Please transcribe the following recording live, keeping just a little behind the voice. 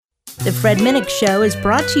The Fred Minnick Show is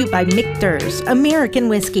brought to you by Michter's American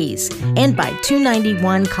Whiskeys and by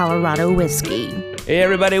 291 Colorado Whiskey. Hey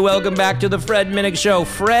everybody, welcome back to the Fred Minnick Show.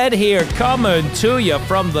 Fred here, coming to you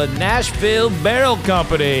from the Nashville Barrel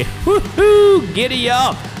Company. Woohoo! Giddy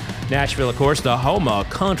up! Nashville, of course, the home of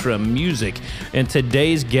country music. And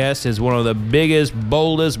today's guest is one of the biggest,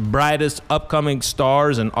 boldest, brightest upcoming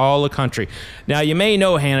stars in all the country. Now, you may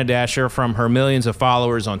know Hannah Dasher from her millions of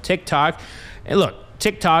followers on TikTok. And look,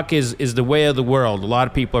 TikTok is the way of the world. A lot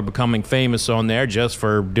of people are becoming famous on there just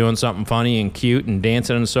for doing something funny and cute and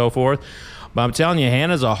dancing and so forth. But I'm telling you,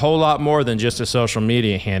 Hannah's a whole lot more than just a social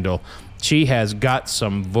media handle. She has got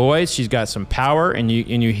some voice, she's got some power, and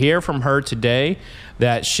you hear from her today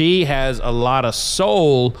that she has a lot of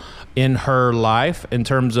soul in her life in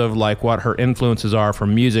terms of like what her influences are for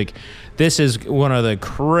music. This is one of the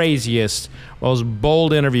craziest, most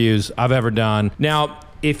bold interviews I've ever done. Now,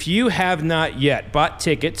 if you have not yet bought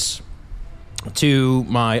tickets to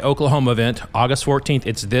my Oklahoma event, August 14th,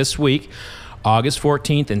 it's this week, August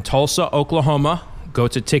 14th in Tulsa, Oklahoma. Go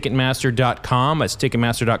to Ticketmaster.com. That's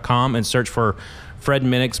Ticketmaster.com and search for Fred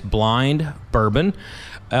Minnick's Blind Bourbon.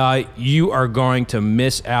 You are going to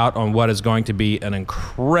miss out on what is going to be an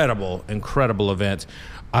incredible, incredible event.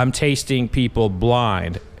 I'm tasting people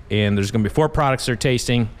blind, and there's going to be 4 products they're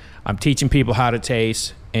tasting. I'm teaching people how to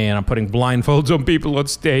taste, and I'm putting blindfolds on people on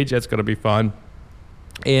stage. That's going to be fun.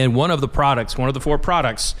 And one of the 4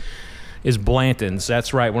 products is Blanton's.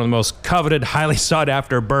 That's right. One of the most coveted, highly sought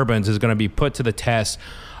after bourbons is going to be put to the test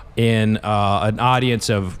in an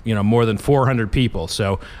audience of more than 400 people.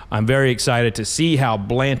 So I'm very excited to see how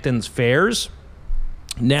Blanton's fares.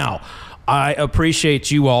 Now, I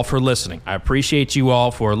appreciate you all for listening. I appreciate you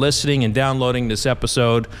all for listening and downloading this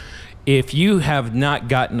episode. If you have not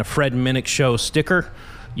gotten a Fred Minnick Show sticker,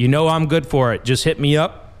 you know I'm good for it. Just hit me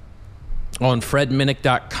up on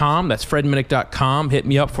fredminnick.com. That's fredminnick.com. Hit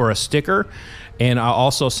me up for a sticker, and I'll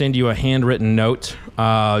also send you a handwritten note.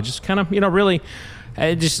 Just kind of, really,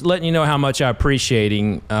 just letting you know how much I appreciate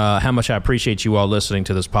you all listening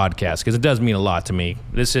to this podcast, because it does mean a lot to me.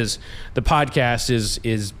 The podcast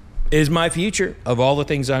is my future. Of all the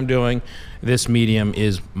things I'm doing, this medium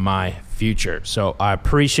is my future. So I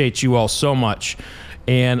appreciate you all so much.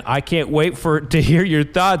 And I can't wait to hear your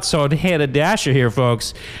thoughts on Hannah Dasher here,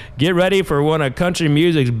 folks. Get ready for one of country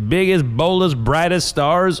music's biggest, boldest, brightest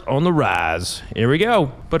stars on the rise. Here we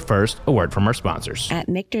go. But first, a word from our sponsors. At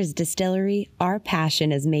Michter's Distillery, our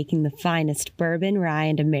passion is making the finest bourbon, rye,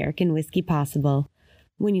 and American whiskey possible.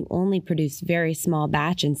 When you only produce very small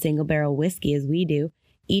batch and single barrel whiskey as we do,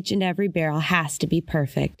 each and every barrel has to be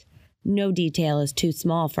perfect. No detail is too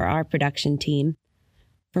small for our production team.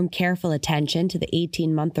 From careful attention to the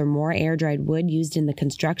 18-month or more air-dried wood used in the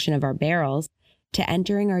construction of our barrels, to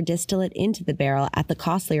entering our distillate into the barrel at the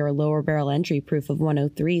costlier lower barrel entry proof of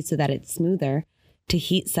 103 so that it's smoother, to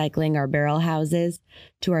heat cycling our barrel houses,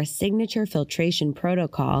 to our signature filtration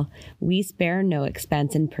protocol, we spare no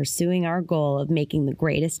expense in pursuing our goal of making the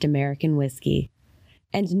greatest American whiskey.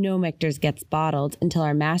 And no Michter's gets bottled until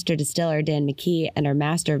our master distiller Dan McKee and our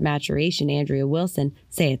master of maturation Andrea Wilson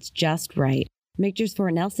say it's just right. Michter's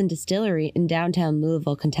Fort Nelson Distillery in downtown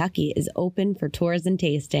Louisville, Kentucky is open for tours and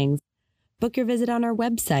tastings. Book your visit on our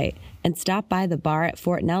website and stop by the bar at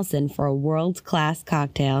Fort Nelson for a world-class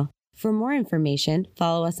cocktail. For more information,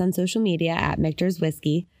 follow us on social media at Michter's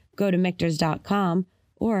Whiskey, go to Michters.com,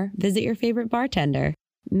 or visit your favorite bartender.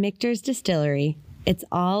 Michter's Distillery. It's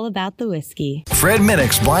all about the whiskey. Fred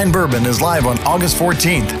Minnick's Blind Bourbon is live on August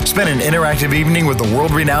 14th. Spend an interactive evening with the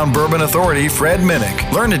world-renowned bourbon authority, Fred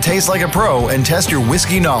Minnick. Learn to taste like a pro and test your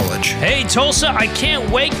whiskey knowledge. Hey, Tulsa, I can't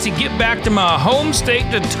wait to get back to my home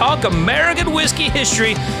state to talk American whiskey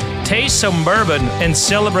history, taste some bourbon, and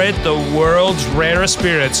celebrate the world's rarest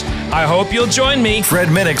spirits. I hope you'll join me. Fred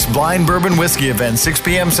Minnick's Blind Bourbon Whiskey event, 6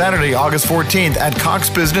 p.m. Saturday, August 14th at Cox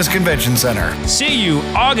Business Convention Center. See you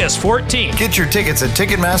August 14th. Get your tickets at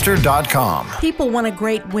Ticketmaster.com. People want a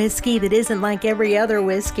great whiskey that isn't like every other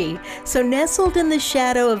whiskey. So nestled in the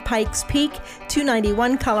shadow of Pikes Peak,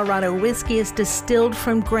 291 Colorado Whiskey is distilled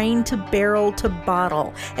from grain to barrel to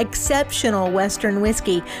bottle. Exceptional Western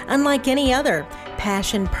whiskey, unlike any other.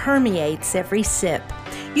 Passion permeates every sip.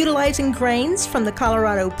 Utilizing grains from the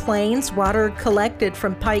Colorado Plains, water collected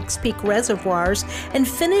from Pikes Peak reservoirs, and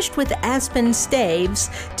finished with aspen staves,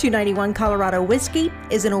 291 Colorado Whiskey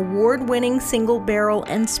is an award-winning single barrel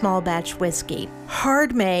and small batch whiskey.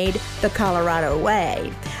 hard made the Colorado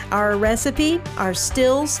way. Our recipe, our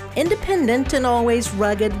stills, independent and always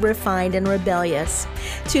rugged, refined, and rebellious.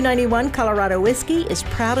 291 Colorado Whiskey is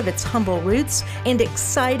proud of its humble roots and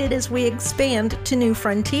excited as we expand to new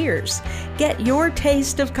frontiers. Get your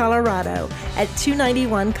taste of Colorado at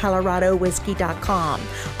 291coloradowhiskey.com.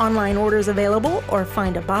 Online orders available or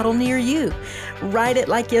find a bottle near you. Ride it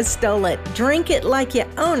like you stole it. Drink it like you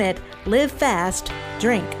own it. Live fast.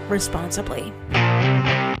 Drink responsibly.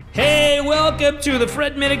 Hey, welcome to the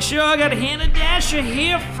Fred Minnick Show. I got Hannah Dasher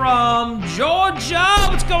here from Georgia.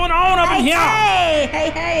 What's going on up in here?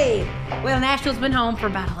 Hey. Well, Nashville's been home for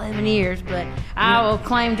about 11 years, but I will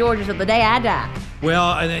claim Georgia till the day I die.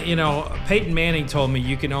 Well, you know, Peyton Manning told me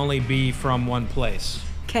you can only be from one place.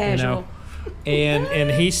 Casual. You know? And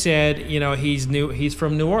he said, you know, he's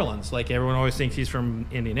from New Orleans. Like, everyone always thinks he's from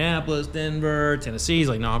Indianapolis, Denver, Tennessee. He's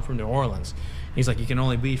like, no, I'm from New Orleans. He's like, you can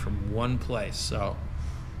only be from one place, so...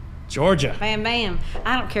 Georgia. Bam, bam.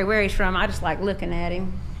 I don't care where he's from. I just like looking at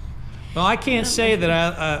him. Well, I can't say that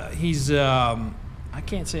I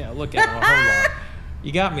can't say I look at him a whole lot.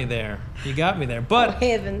 You got me there. But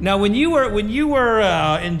now, when you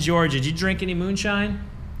were in Georgia, did you drink any moonshine?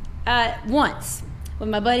 Once with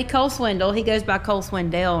my buddy Cole Swindle. He goes by Cole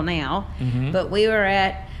Swindell now. Mm-hmm. But we were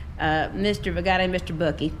at a guy named Mr.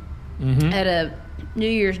 Bucky at a New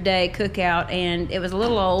Year's Day cookout, and it was a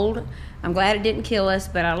little old. I'm glad it didn't kill us,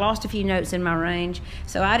 but I lost a few notes in my range.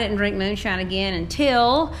 So I didn't drink moonshine again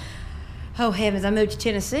until, oh heavens, I moved to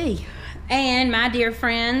Tennessee. And my dear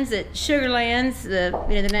friends at Sugarlands, the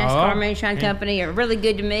NASCAR Moonshine Company, are really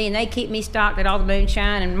good to me, and they keep me stocked at all the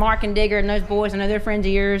moonshine. And Mark and Digger and those boys, I know they're friends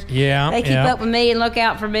of yours. Yeah, they keep up with me and look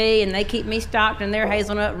out for me, and they keep me stocked in their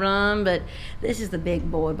hazelnut rum. But this is the big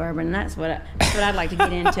boy bourbon, and that's what I'd like to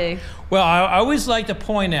get into. Well, I always like to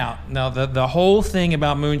point out, now the whole thing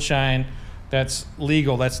about moonshine that's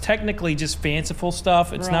legal, that's technically just fanciful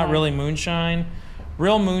stuff. It's not really moonshine.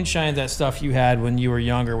 Real moonshine, that stuff you had when you were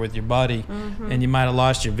younger with your buddy, and you might have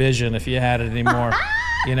lost your vision if you had it anymore.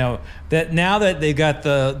 You know, that now that they got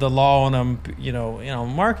the law on them, you know,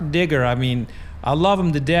 Mark and Digger, I mean, I love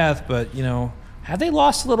them to death, but you know, have they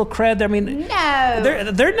lost a little cred? I mean,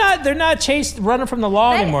 no, they're not running from the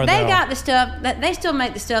law anymore. They got the stuff that they still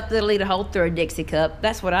make the stuff that'll eat a hole through a Dixie cup.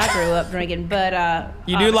 That's what I grew up drinking. But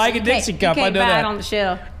you do like a Dixie cup? You I can't know buy that. it on the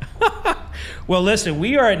shelf. Well, listen,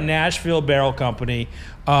 we are at Nashville Barrel Company.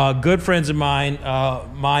 Good friends of mine,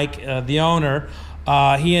 Mike, the owner,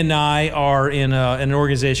 he and I are in an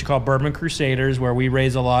organization called Bourbon Crusaders, where we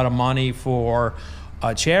raise a lot of money for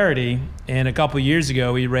charity. And a couple years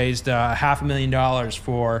ago, we raised $500,000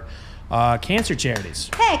 for cancer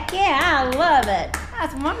charities. Heck yeah, I love it.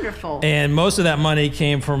 That's wonderful. And most of that money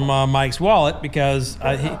came from Mike's wallet because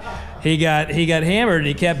he got hammered and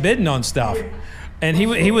he kept bidding on stuff. And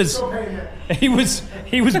he was buying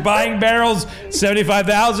barrels,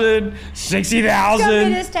 $75,000, $60,000. Come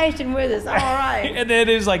in this tasting with us, all right. And then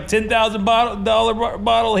it was like $10,000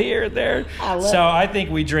 bottle here and there. I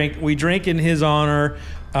think we drink in his honor.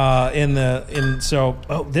 Is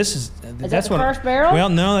that's the first barrel? Well,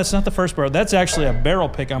 no, that's not the first barrel. That's actually a barrel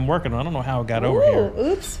pick I'm working on. I don't know how it got over here.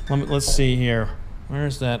 Oops. Let's see here.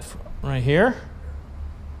 Where's that? Right here.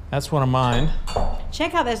 That's one of mine.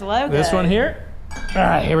 Check out this logo. This one here. All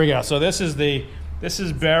right, here we go. So this is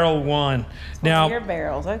barrel one. Now your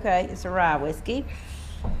barrels, okay. It's a rye whiskey.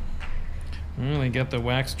 Really got the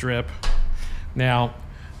wax drip. Now,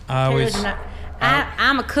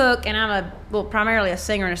 I'm a cook, and I'm primarily a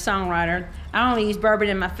singer and a songwriter. I only use bourbon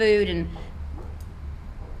in my food, and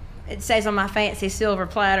it stays on my fancy silver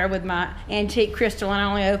platter with my antique crystal, and I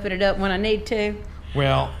only open it up when I need to.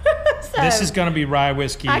 Well, this is going to be rye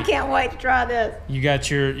whiskey. I can't wait to try this. You got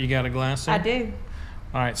a glass there? I do.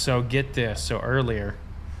 All right, so get this. So earlier,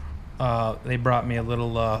 they brought me a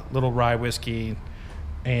little rye whiskey,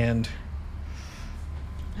 and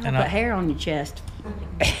put hair on your chest.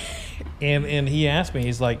 and he asked me,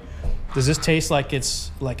 he's like, "Does this taste like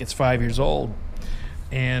it's 5 years old?"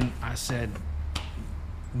 And I said,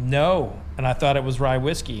 "No." And I thought it was rye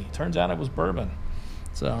whiskey. Turns out it was bourbon.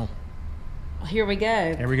 So here we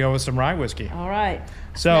go. Here we go with some rye whiskey. All right.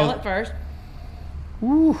 So smell it first.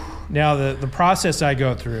 Woo. Now the process I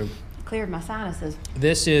go through. Cleared my sinuses.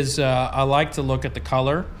 This is I like to look at the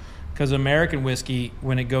color, because American whiskey,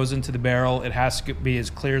 when it goes into the barrel, it has to be as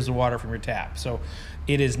clear as the water from your tap. So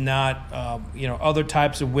it is not other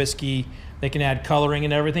types of whiskey. They can add coloring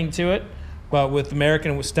and everything to it, but with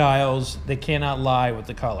American styles, they cannot lie with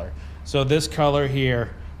the color. So this color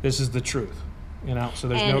here, this is the truth. So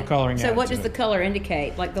there's no coloring. So what does the color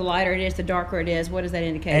indicate? Like the lighter it is, the darker it is. What does that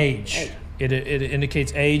indicate? Age. It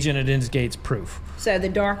indicates age and it indicates proof. So the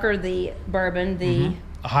darker the bourbon, the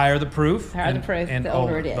higher the proof. The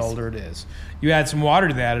older it is. The older it is. You add some water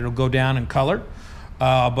to that, it'll go down in color.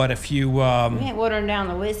 But if you... we ain't watering down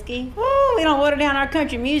the whiskey. Woo, we don't water down our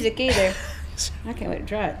country music either. I can't wait to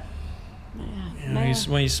try it.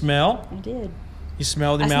 When you smell... I did. You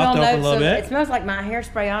smell the mouth open a little bit. It smells like my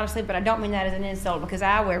hairspray, honestly, but I don't mean that as an insult because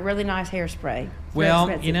I wear really nice hairspray.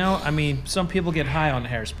 Well, you know, I mean, some people get high on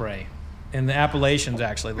hairspray. And the Appalachians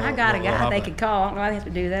actually. I got a guy they could call. I don't know why they have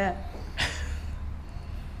to do that.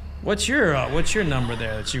 What's your number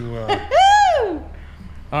there that you? All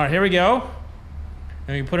right, here we go.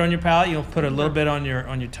 And you put it on your palate. You'll put a little bit on your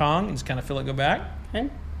tongue and just kind of feel it go back. Okay.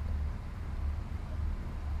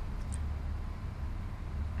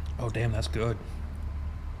 Oh, damn, that's good.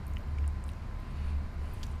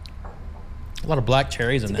 A lot of black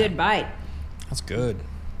cherries in It's that. a good bite. That's good.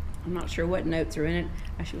 I'm not sure what notes are in it.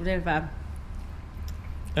 I should identify.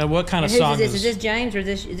 What kind of Whose song is this? Is this James or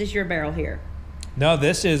is this your barrel here? No,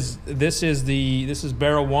 this is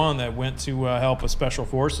barrel one that went to help with Special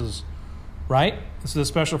Forces, right? This is the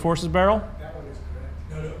Special Forces barrel. That one is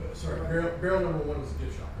correct. No, sorry. Barrel number one is the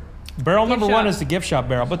gift shop barrel. Barrel number one is the gift shop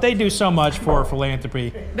barrel, but they do so much for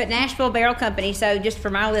philanthropy. But Nashville Barrel Company. So just for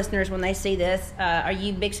my listeners, when they see this, are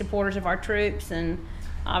you big supporters of our troops and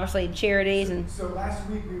obviously charities? And so last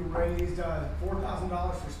week we raised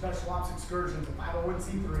 $4,000 for Special Ops Excursions, a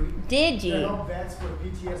 501c3. Did you? To help vets for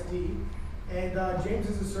PTSD. And James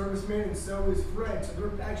is a serviceman, and so is Fred. So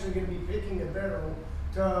they're actually going to be picking a barrel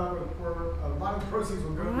where a lot of the proceeds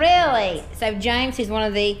will go. Really? So James, who's one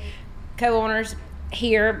of the co-owners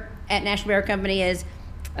here at National Barrel Company, is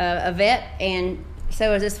a vet, and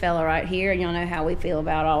so is this fellow right here. And y'all know how we feel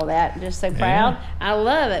about all that. Just so proud. Yeah. I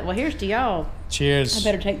love it. Well, here's to y'all. Cheers.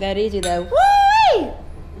 I better take that easy though. Woo-wee!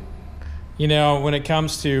 You know, when it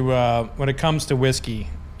comes to whiskey,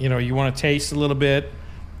 you know, you want to taste a little bit,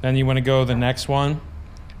 then you want to go to the next one,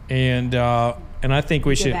 and I think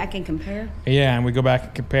we should go back and compare. Yeah, and we go back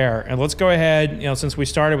and compare. And let's go ahead. You know, since we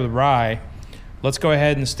started with rye, let's go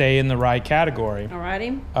ahead and stay in the rye category.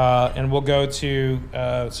 Alrighty. And we'll go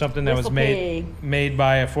to something that was made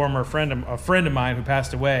by a former friend of mine who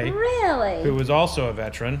passed away. Really? Who was also a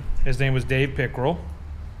veteran. His name was Dave Pickrell,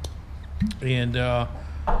 and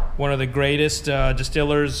one of the greatest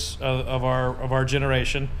distillers of our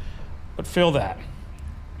generation. But feel that.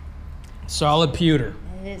 Solid pewter.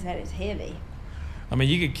 That is heavy. I mean,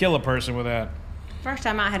 you could kill a person with that. First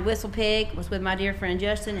time I had Whistle Pig was with my dear friend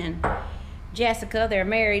Justin and Jessica. They're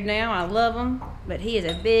married now. I love them, but he is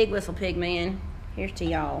a big Whistle Pig man. Here's to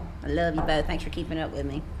y'all. I love you both. Thanks for keeping up with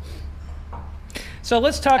me. So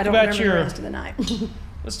let's talk about the rest of the night.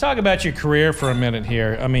 Let's talk about your career for a minute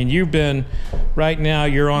here. I mean, you've been right now.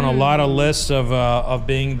 You're on a lot of lists of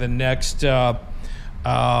being the next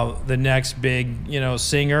big, you know,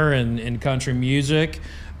 singer in country music.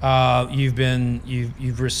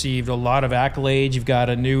 You've received a lot of accolades. You've got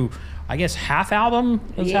a new, I guess, half album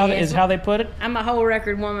is how they put it. I'm a whole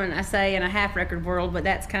record woman, I say, in a half record world, but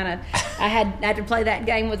that's kind of I had to play that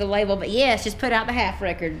game with the label. But yes, just put out the half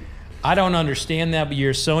record. I don't understand that, but you're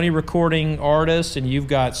a Sony recording artist, and you've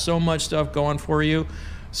got so much stuff going for you.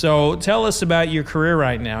 So tell us about your career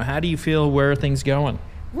right now. How do you feel? Where are things going?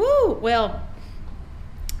 Woo! Well,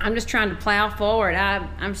 I'm just trying to plow forward.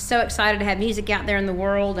 I'm so excited to have music out there in the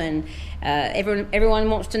world, and everyone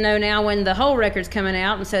wants to know now when the whole record's coming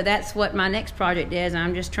out, and so that's what my next project is.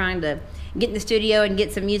 I'm just trying to get in the studio and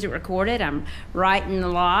get some music recorded. I'm writing a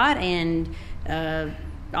lot, and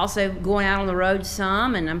also going out on the road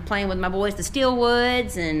some, and I'm playing with my boys, the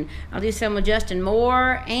Steelwoods, and I'll do some with Justin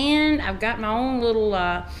Moore, and I've got my own little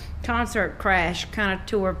concert crash kind of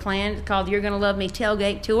tour planned called You're Gonna Love Me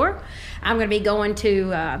Tailgate Tour. I'm going to be going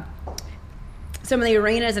to some of the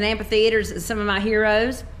arenas and amphitheaters, some of my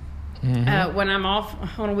heroes, when I'm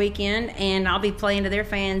off on a weekend, and I'll be playing to their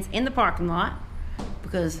fans in the parking lot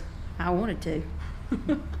because I wanted to.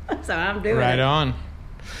 So I'm doing it. Right on.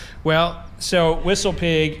 Well, so Whistle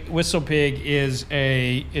Pig is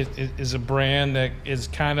a brand that is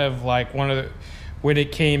kind of like one of the, when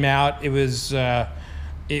it came out, it was on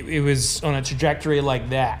a trajectory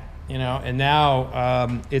like that, you know, and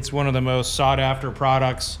now it's one of the most sought after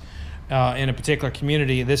products in a particular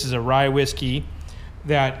community. This is a rye whiskey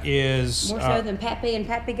that is more so than Pappy and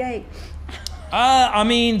Pappy Gate. I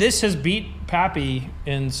mean, this has beat Pappy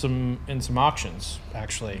in some auctions,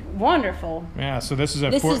 actually. Wonderful. Yeah, so this is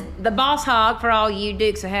is the Boss Hog for all you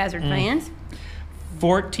Dukes of Hazzard fans.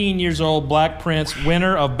 14 years old Black Prince,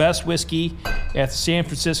 winner of Best Whiskey at the San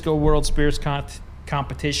Francisco World Spirits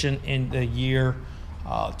Competition in the year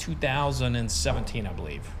 2017, I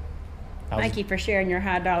believe. Thank you for sharing your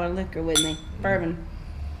high dollar liquor with me. Bourbon.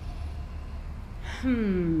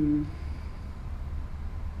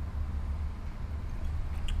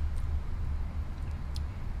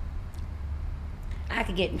 I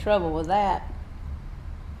could get in trouble with that.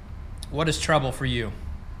 What is trouble for you?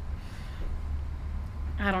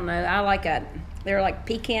 I don't know. They're like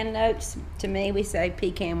pecan notes to me. We say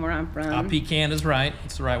pecan where I'm from. Pecan is right.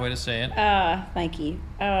 It's the right way to say it. Thank you.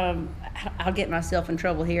 I'll get myself in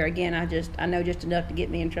trouble here again. I know just enough to get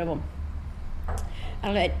me in trouble. I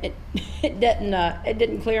don't know, it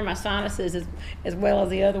didn't clear my sinuses as well as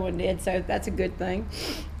the other one did, so that's a good thing.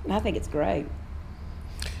 I think it's great.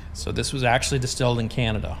 So this was actually distilled in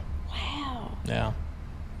Canada. Wow. Yeah.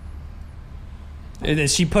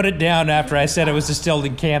 She put it down after I said it was distilled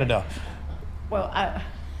in Canada. Well, I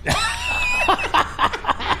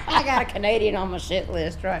got a Canadian on my shit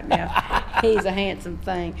list right now. He's a handsome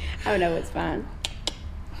thing. Oh no, it's fine.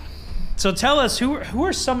 So tell us, who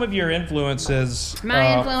are some of your influences?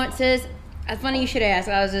 My influences. It's funny you should ask.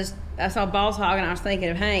 I saw Boss Hog and I was thinking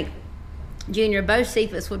of Hank Jr. Bo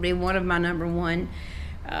Cephas would be one of my number one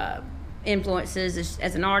influences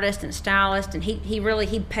as an artist and stylist, and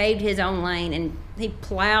he paved his own lane and he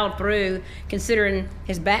plowed through. Considering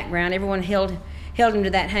his background, everyone held him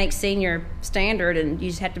to that Hank Sr. standard, and you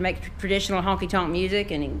just had to make traditional honky-tonk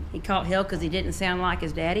music, and he caught hell because he didn't sound like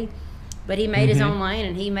his daddy. But he made his own lane,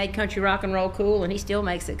 and he made country rock and roll cool, and he still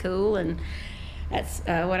makes it cool, and that's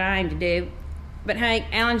what I aim to do. But Hank,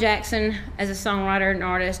 Alan Jackson as a songwriter and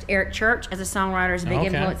artist, Eric Church as a songwriter is a big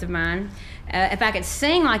influence of mine. If I could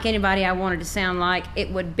sing like anybody I wanted to sound like,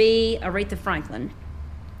 it would be Aretha Franklin.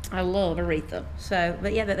 I love Aretha. So,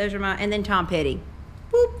 but yeah, those are my, and then Tom Petty.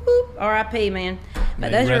 Boop, boop, R.I.P., man.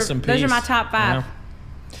 But those are my top five.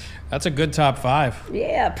 Yeah. That's a good top five.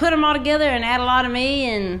 Yeah, put them all together and add a lot of me,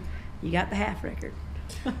 and you got the half record.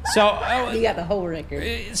 So you got the whole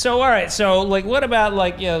record. So all right. So like, what about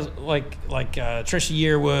like Trisha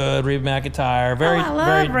Yearwood, Reba McEntire?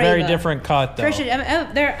 Very different cut though.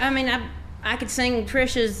 Trisha, I could sing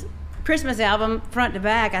Trisha's Christmas album front to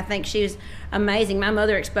back. I think she was amazing. My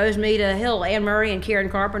mother exposed me to Anne Murray and Karen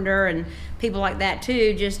Carpenter and people like that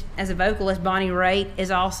too. Just as a vocalist, Bonnie Raitt is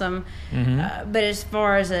awesome. But as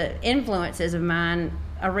far as influences of mine,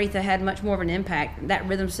 Aretha had much more of an impact. That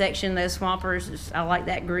rhythm section, those Swampers, I like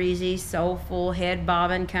that greasy, soulful, head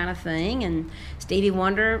bobbing kind of thing. And Stevie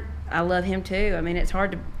Wonder, I love him too. I mean, it's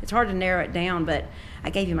hard to narrow it down, but I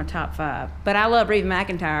gave you my top five. But I love Reba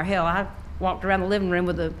McEntire. Hell, I walked around the living room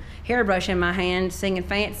with a hairbrush in my hand, singing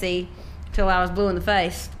Fancy till I was blue in the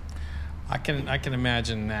face. I can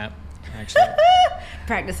imagine that. Actually,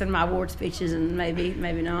 practicing my award speeches and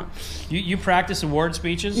maybe not. You practice award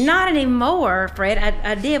speeches? Not anymore, Fred.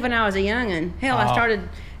 I did when I was a youngin'. Hell, I started,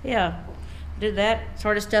 did that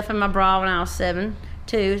sort of stuff in my bra when I was 7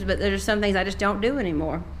 too. But there's some things I just don't do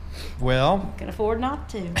anymore. Well, can afford not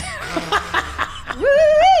to.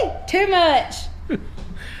 Woo-wee! Too much.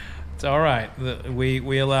 It's all right.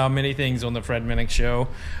 We allow many things on the Fred Minnick Show,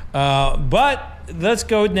 but let's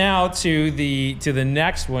go now to the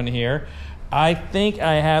next one here. I think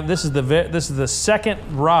I have this is the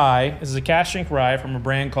second rye. This is a cask strength rye from a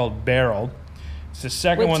brand called Barrel. It's the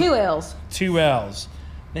second one with 2 L's. 2 L's.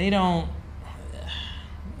 They don't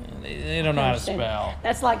know how to spell.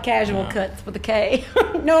 That's like casual cuts with a K.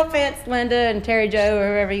 No offense, Linda and Terry Joe or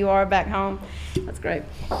whoever you are back home. That's great.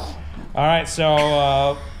 All right,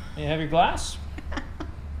 so. You have your glass?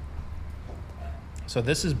 So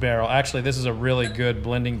this is Barrel. Actually, this is a really good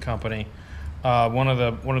blending company. One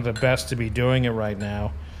of the best to be doing it right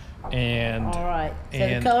now. And all right. So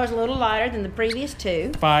the color's a little lighter than the previous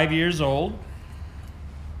 2. 5 years old.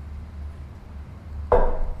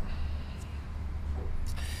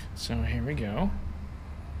 So here we go.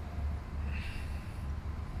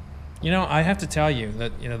 You know, I have to tell you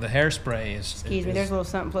that the hairspray is. Excuse me, there's a little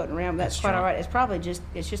something floating around, but that's quite all right. It's probably just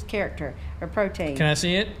character or protein. Can I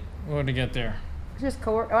see it? What did you get there? It's just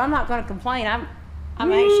cork. Oh, I'm not going to complain. I'm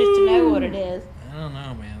anxious to know what it is. I don't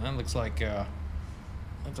know, man. That looks like a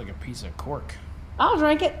piece of cork. I'll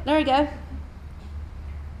drink it. There you go.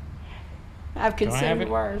 I've consumed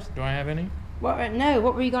worse. Do I have any? What? No.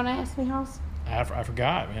 What were you going to ask me, Hoss? I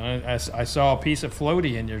forgot, man. I saw a piece of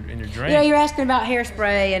floaty in your drink. Yeah, you're asking about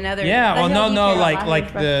hairspray and other. Yeah, well, no,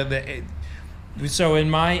 like the. So in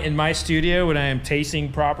my studio when I am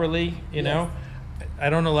tasting properly, you know, I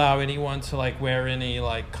don't allow anyone to like wear any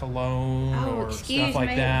like cologne or stuff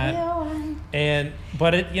like that.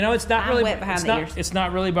 But it's not really it's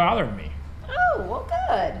not really bothering me. Oh, well,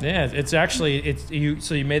 good. Yeah, it's actually you.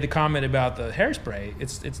 So you made the comment about the hairspray.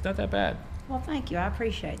 It's not that bad. Well, thank you. I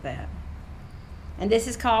appreciate that. And this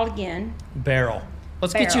is called again Barrel.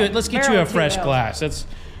 Let's get Barrel. you Barrel a fresh 2L. glass. That's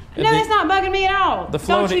that's not bugging me at all. The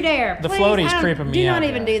Don't floaty- you dare. the Please, floaty's creeping me Do out not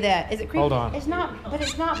even there. do that. Is it creepy? Hold on. It's not, but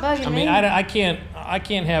it's not bugging I me. mean, I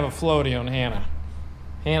can't have a floaty on Hannah.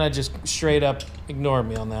 Hannah just straight up ignored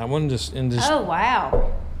me on that one. Just Oh,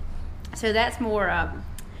 wow. So that's more,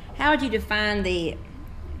 how would you define the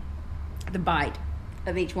bite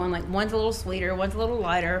of each one? Like one's a little sweeter, one's a little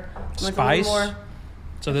lighter, one's Spice? a little more.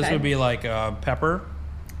 So this Okay. would be like pepper.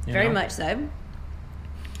 you Very know? much so.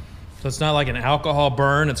 So it's not like an alcohol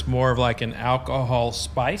burn. It's more of like an alcohol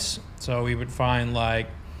spice. So we would find like,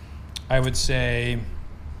 I would say,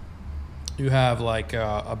 you have like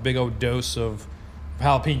a big old dose of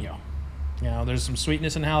jalapeno. You know, there's some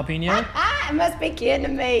sweetness in jalapeno. I must be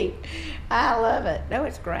kidding me. I love it. No,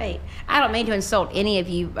 it's great. I don't mean to insult any of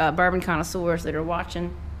you bourbon connoisseurs that are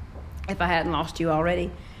watching, if I hadn't lost you already.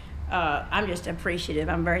 I'm just appreciative.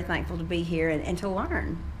 I'm very thankful to be here and to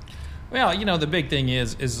learn. Well, you know, the big thing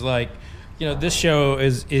is like, you know, this show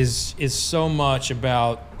is so much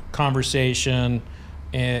about conversation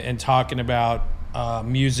and talking about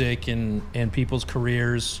music and people's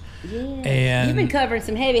careers. Yeah. And You've been covering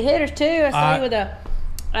some heavy hitters too. I saw you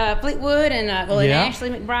with Fleetwood and and Ashley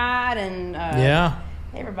McBride and yeah.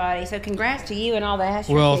 everybody. So congrats to you and all that.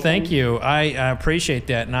 Well, thank you. I appreciate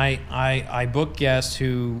that, and I book guests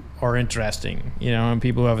who are interesting, you know, and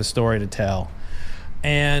people who have a story to tell.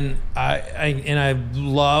 And I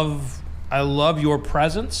love your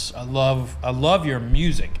presence. I love your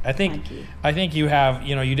music. Thank you. I think you have,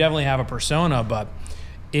 you know, you definitely have a persona, but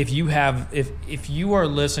if you are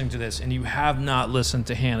listening to this and you have not listened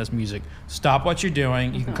to Hannah's music, stop what you're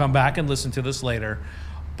doing. You can come back and listen to this later,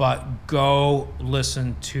 but go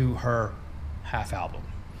listen to her half album.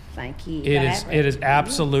 Thank you. It is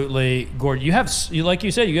absolutely gorgeous. Like you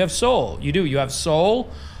said, you have soul. You do. You have soul.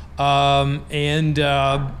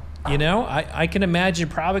 You know, I can imagine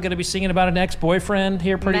you're probably going to be singing about an ex-boyfriend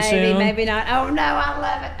here pretty soon. Maybe not. Oh no, I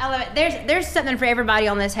love it. I love it. There's something for everybody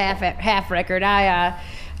on this half record.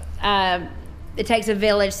 It takes a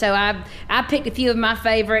village, so I picked a few of my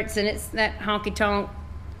favorites, and it's that honky tonk.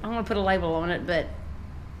 I don't want to put a label on it, but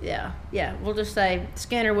yeah, we'll just say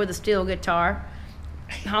Skinner with a steel guitar,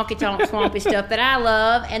 honky tonk swampy stuff that I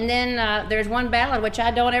love. And then there's one ballad which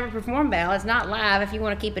I don't ever perform ballads, not live. If you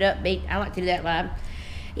want to keep it upbeat, I like to do that live.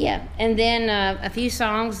 Yeah, and then a few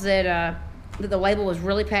songs that the label was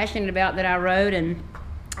really passionate about that I wrote, and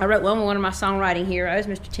I wrote one with one of my songwriting heroes,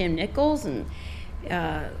 Mr. Tim Nichols, and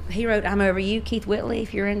he wrote "I'm Over You." Keith Whitley,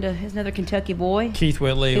 if you're into, he's another Kentucky boy. Keith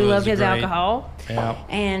Whitley, who was loved his great. alcohol. Yeah.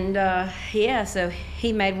 And so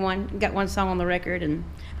he got one song on the record, and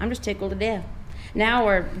I'm just tickled to death. Now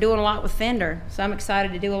we're doing a lot with Fender, so I'm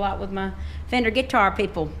excited to do a lot with my Fender guitar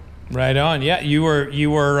people. Right on. Yeah,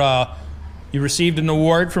 you received an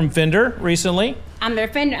award from Fender recently. I'm a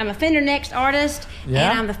Fender Next artist,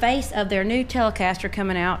 Yeah. and I'm the face of their new Telecaster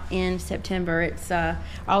coming out in September. It's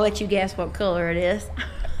I'll let you guess what color it is.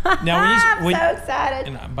 Now, I'm so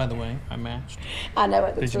excited. And by the way, I matched. I know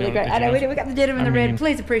it. It's you really know- great. did I you know know- we got the denim and the I mean- red.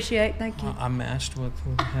 Please appreciate. Thank you. I'm matched with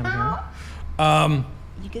him here.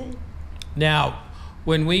 You good? Now,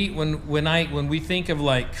 when we think of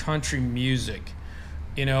like country music,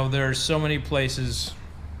 you know, there are so many places,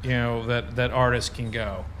 you know, that artists can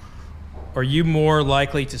go. Are you more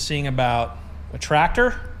likely to sing about a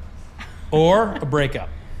tractor or a breakup?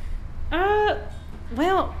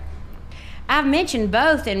 Well, I've mentioned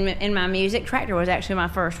both in my music. Tractor was actually my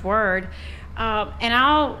first word.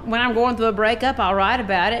 And when I'm going through a breakup, I'll write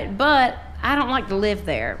about it, but I don't like to live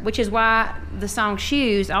there, which is why the song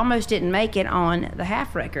Shoes almost didn't make it on the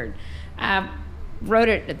half record. I wrote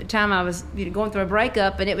it at the time I was going through a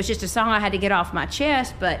breakup, and it was just a song I had to get off my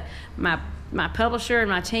chest, but my publisher and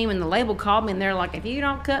my team and the label called me, and they're like, if you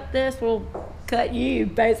don't cut this, we'll cut you,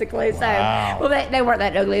 basically. Wow. So, well, they weren't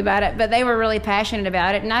that ugly about it, but they were really passionate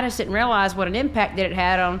about it, and I just didn't realize what an impact that it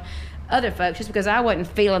had on other folks. Just because I wasn't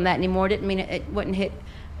feeling that anymore didn't mean it wouldn't hit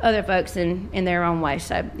other folks in their own way.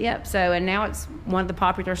 So, yep. So, and now it's one of the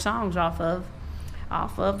popular songs off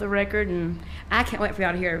of the record, and I can't wait for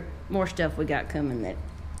y'all to hear more stuff we got coming.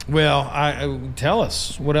 Well, tell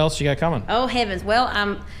us what else you got coming. Oh heavens!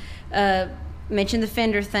 Well, mentioned the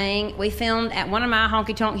Fender thing. We filmed at one of my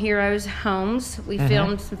honky tonk heroes' homes. We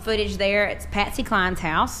filmed some footage there. It's Patsy Cline's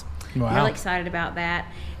house. Wow. Really excited about that,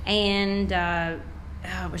 and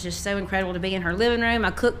it was just so incredible to be in her living room.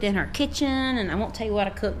 I cooked in her kitchen, and I won't tell you what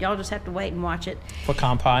I cooked. Y'all just have to wait and watch it.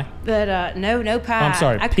 Pecan pie. But no pie. I'm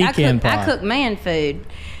sorry, pecan pie. I cook man food.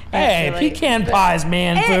 Hey, actually. pecan pie's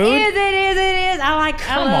man food. It is. I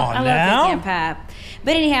love now. pecan pie.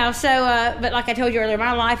 But anyhow, so but like I told you earlier,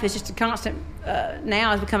 my life is just a constant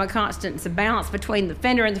now has become a constant. It's a balance between the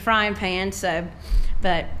fender and the frying pan. So,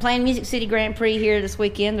 but playing Music City Grand Prix here this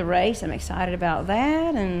weekend, the race. I'm excited about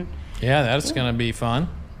that. And yeah, that's going to be fun.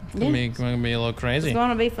 It's going to be a little crazy. It's going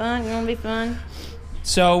to be fun.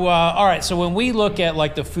 So, all right. So when we look at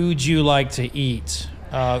like the foods you like to eat,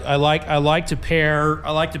 I like to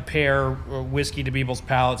pair whiskey to people's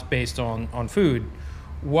palates based on food.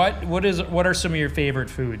 What are some of your favorite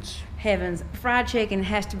foods? Heavens, fried chicken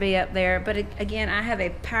has to be up there. But again, I have a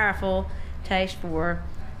powerful taste for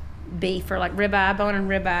beef, for like ribeye, bone and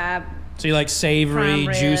ribeye. So you like savory,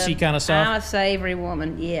 juicy kind of stuff? I'm a savory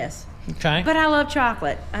woman, yes. Okay. But I love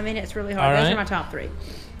chocolate. I mean, it's really hard. All right. Those are my top 3.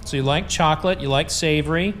 So you like chocolate, you like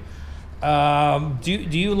savory. Do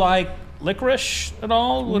you like licorice at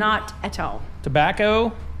all? Not at all.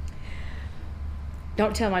 Tobacco?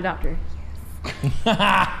 Don't tell my doctor.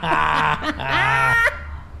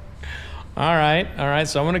 All right.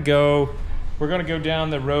 So we're going to go down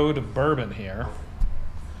the road of bourbon here.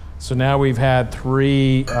 So now we've had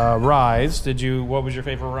 3 ryes. What was your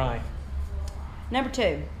favorite rye? Number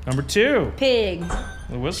 2. Number 2. Pig.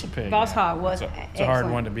 The Whistle Pig. Boss Hog was it's a hard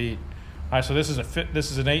one to beat. All right, so this is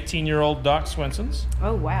an 18-year-old Doc Swenson's.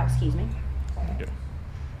 Oh, wow, excuse me.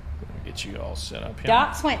 Get you all set up here.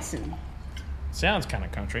 Doc Swenson. Sounds kind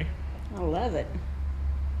of country. I love it.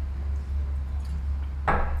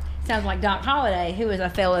 Sounds like Doc Holliday, who is a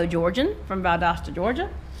fellow Georgian from Valdosta, Georgia.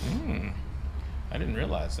 I didn't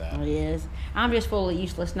realize that. It is. I'm just full of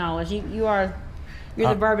useless knowledge. You're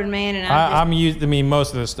the bourbon man, and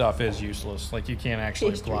most of this stuff is useless. Like you can't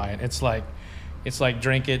actually apply it. It's like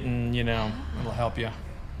drink it and it'll help you.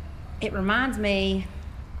 It reminds me.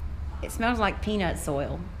 It smells like peanut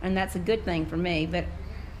soil, and that's a good thing for me. But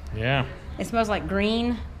yeah, it smells like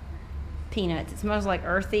green peanuts. It smells like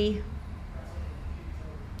earthy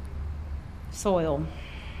soil.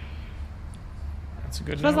 That's a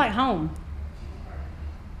good. It smells like home.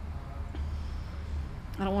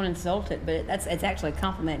 I don't want to insult it, but it's actually a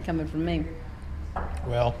compliment coming from me.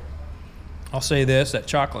 Well, I'll say this: that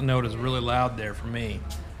chocolate note is really loud there for me.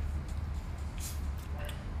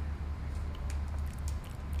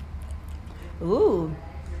 Ooh.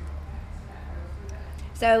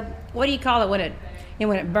 So, what do you call it when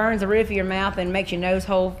it burns the roof of your mouth and makes your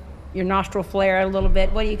nostril flare a little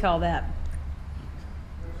bit? What do you call that?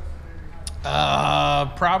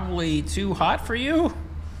 Probably too hot for you.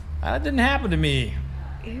 That didn't happen to me.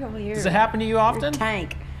 Does it happen to you often?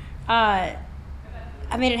 Tank. It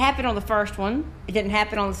happened on the first one. It didn't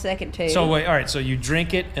happen on the second two. So wait, all right. So you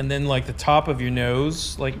drink it, and then like the top of your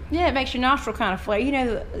nose, like yeah, it makes your nostril kind of flare.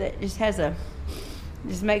 That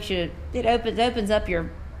just makes you. It opens up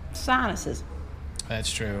your sinuses.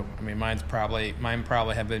 That's true. I mean, mine probably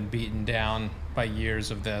have been beaten down by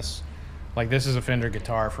years of this. Like this is a Fender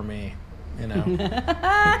guitar for me. I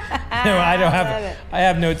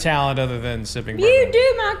have no talent other than sipping bourbon. You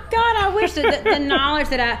do, my God! I wish that the knowledge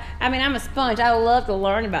that I'm a sponge. I love to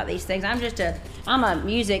learn about these things. I'm a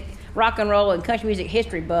music, rock and roll, and country music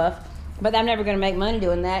history buff, but I'm never going to make money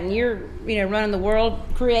doing that. And you're, running the world,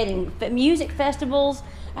 creating music festivals.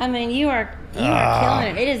 I mean, you are killing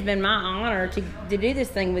it. It has been my honor to do this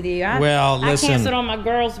thing with you. Listen. I canceled on my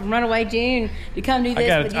girls from Runaway June to come do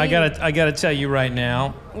this with you. I gotta tell you right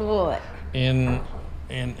now. What? In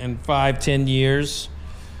 5-10 years,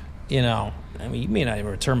 you may not even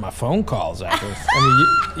return my phone calls after.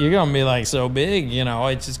 You're gonna be like so big,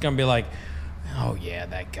 it's just gonna be like, oh yeah,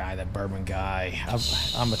 that guy, that bourbon guy.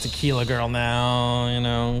 I'm a tequila girl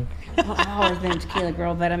now, I've always been a tequila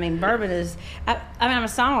girl, but bourbon is. I'm a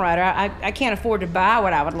songwriter. I can't afford to buy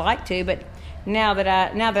what I would like to, but now that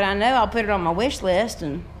I know, I'll put it on my wish list,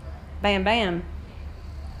 and bam, bam.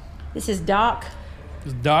 This is Doc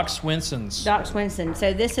Swenson's. Doc Swenson.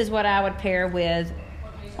 So this is what I would pair with,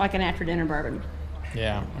 like an after dinner bourbon.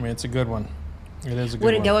 Yeah, it's a good one. It is a good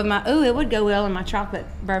one. Would it go with my? It would go well in my chocolate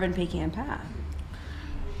bourbon pecan pie.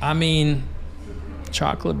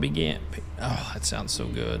 Chocolate pecan. Oh, that sounds so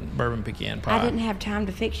good. Bourbon pecan pie. I didn't have time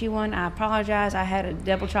to fix you one. I apologize. I had a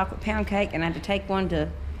double chocolate pound cake, and I had to take one to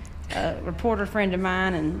a reporter friend of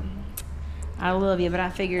mine, and I love you, but I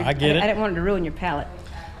figured I didn't want it to ruin your palate.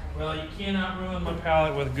 Well, you cannot ruin my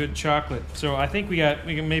palate with good chocolate. So I think we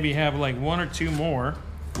can maybe have like 1 or 2 more.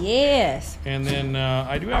 Yes. And then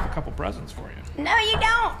I do have a couple presents for you. No, you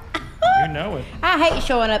don't. You know it. I hate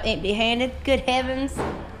showing up empty-handed. Good heavens.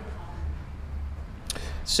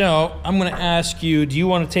 So I'm going to ask you, do you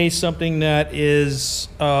want to taste something that is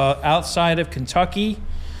outside of Kentucky?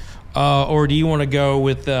 Or do you want to go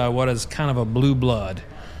with what is kind of a blue blood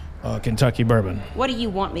Kentucky bourbon? What do you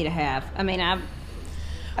want me to have?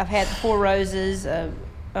 I've had the Four Roses.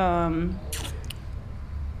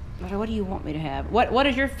 What do you want me to have? What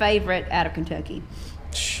is your favorite out of Kentucky?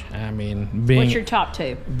 I mean, what's your top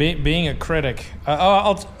two? Being a critic,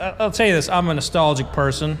 I'll tell you this. I'm a nostalgic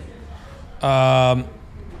person.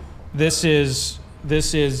 This is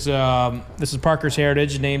Parker's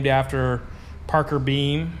Heritage, named after Parker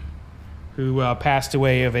Beam, who passed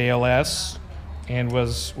away of ALS and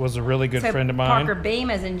was a really good friend of mine. Parker Beam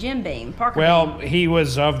as in Jim Beam. Beam. He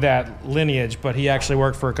was of that lineage, but he actually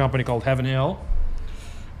worked for a company called Heaven Hill.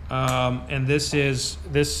 And this is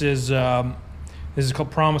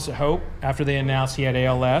called Promise of Hope. After they announced he had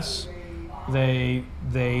ALS, they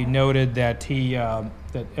noted that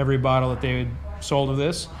that every bottle that they had sold of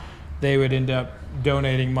this, they would end up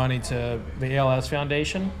donating money to the ALS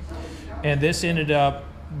Foundation. And this ended up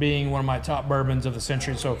being one of my top bourbons of the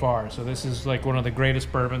century so far. So this is like one of the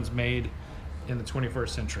greatest bourbons made in the 21st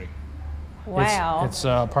century. Wow. It's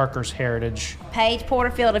Parker's Heritage. Paige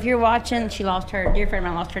Porterfield, if you're watching, she lost her dear friend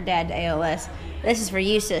of mine, lost her dad to ALS. This is for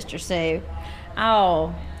you, Sister Sue.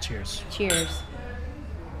 Oh. Cheers. Cheers.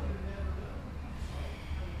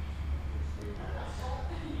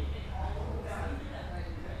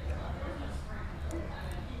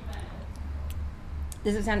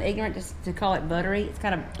 Does it sound ignorant to call it buttery? It's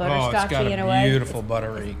kind of butterscotchy in a way. It's got a beautiful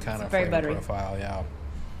buttery kind of very flavor buttery profile, yeah.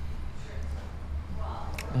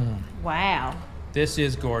 Wow. This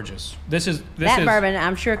is gorgeous. That bourbon,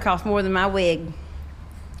 I'm sure, costs more than my wig.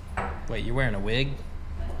 Wait, you're wearing a wig?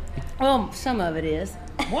 Well, some of it is.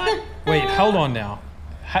 What? Wait, hold on now.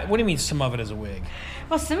 What do you mean some of it is a wig?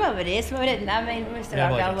 Well, some of it is. Some of it isn't. I mean, you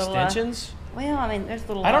have like extensions? Well, I mean, there's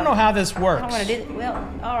little. I don't know how this works. I don't want to do. Well,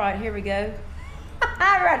 all right, here we go.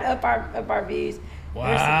 Right up our views. Wow.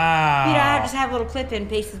 I just have little clip-in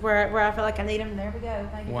pieces where I feel like I need them. There we go.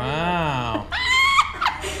 Thank you. Wow.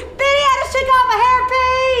 Benny, I just took off a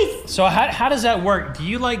hairpiece. So how does that work? Do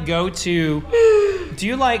you go to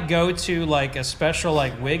like a special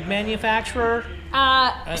like wig manufacturer?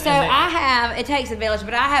 It takes a village,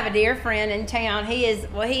 but I have a dear friend in town. He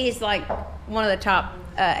is like one of the top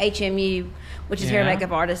HMU, which is hair and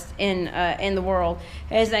makeup artists in the world.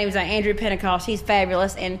 His name is Andrew Pentecost. He's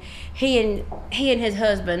fabulous, and he and his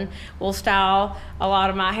husband will style a lot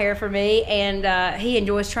of my hair for me, and he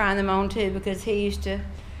enjoys trying them on too because he used to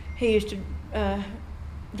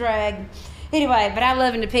drag. Anyway, but I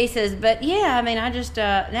love him to pieces. But yeah, I mean, I just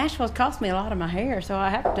Nashville's cost me a lot of my hair, so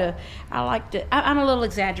I'm a little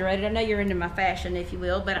exaggerated. I know you're into my fashion, if you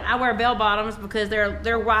will, but I wear bell bottoms because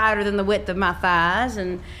they're wider than the width of my thighs,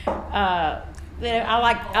 and I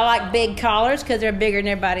like big collars because they're bigger than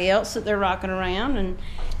everybody else that they're rocking around. And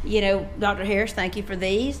Dr. Harris, thank you for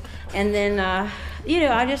these. And then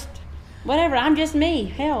I just. Whatever, I'm just me.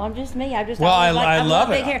 Hell, I'm just me. I love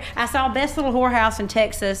big hair. I saw Best Little Whorehouse in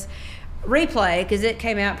Texas replay because it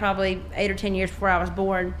came out probably 8 or 10 years before I was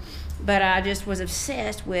born. But I just was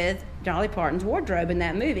obsessed with Dolly Parton's wardrobe in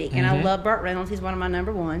that movie, and I love Burt Reynolds. He's one of my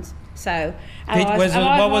number ones. So what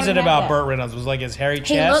was it about Burt Reynolds? Was it like his hairy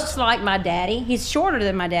chest? He looks like my daddy. He's shorter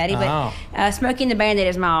than my daddy, but Smokey and the Bandit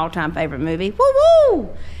is my all-time favorite movie. Woo woo!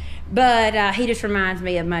 But he just reminds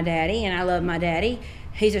me of my daddy, and I love my daddy.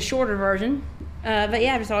 He's a shorter version, but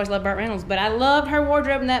yeah, I just always loved Burt Reynolds. But I loved her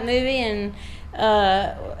wardrobe in that movie, and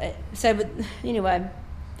but anyway,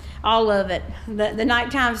 all of it. The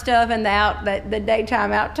nighttime stuff and the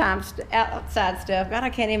daytime outside stuff. God, I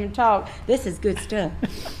can't even talk. This is good stuff.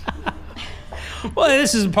 Well,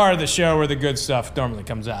 this is part of the show where the good stuff normally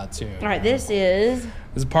comes out too. All right, this is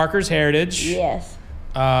Parker's Heritage. Yes.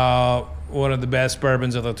 One of the best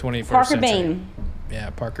bourbons of the 21st Parker century. Beam. Yeah,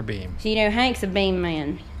 Parker Beam. So Hank's a Beam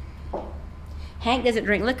man. Hank doesn't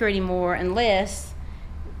drink liquor anymore unless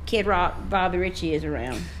Kid Rock, Bobby Ritchie is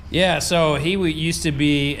around. Yeah, so he used to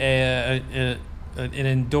be an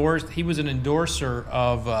endorser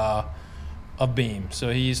of Beam. So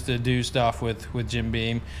he used to do stuff with Jim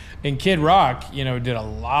Beam, and Kid Rock, did a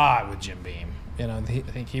lot with Jim Beam. I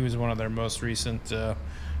think he was one of their most recent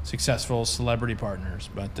successful celebrity partners.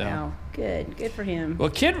 But good for him. Well,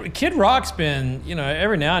 Kid Rock's been,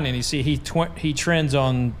 every now and then you see he trends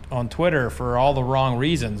on Twitter for all the wrong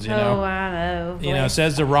reasons. Oh, I know.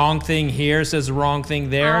 Says the wrong thing here, says the wrong thing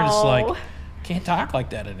there, and it's like, can't talk like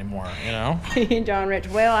that anymore. John Rich.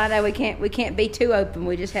 Well, I know we can't be too open.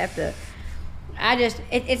 We just have to.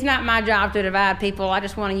 It's not my job to divide people. I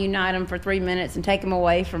just want to unite them for 3 minutes and take them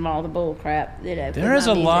away from all the bull crap. There is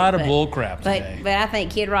a lot of bull crap today. But I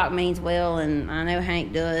think Kid Rock means well, and I know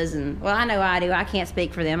Hank does, and I know I do. I can't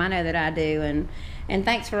speak for them. I know that I do, and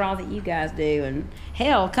thanks for all that you guys do. And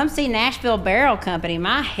hell, come see Nashville Barrel Company.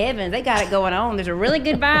 My heavens, they got it going on. There's a really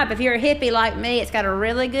good vibe. If you're a hippie like me, it's got a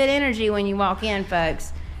really good energy when you walk in,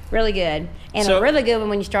 folks. Really good. And So- a really good one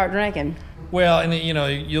when you start drinking. Well, and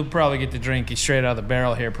you'll probably get to drink straight out of the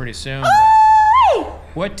barrel here pretty soon.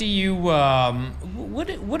 What do you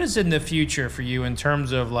what is in the future for you in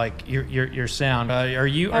terms of like your sound? Are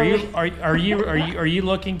you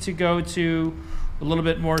looking to go to a little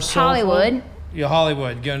bit more soulful? Hollywood. Yeah,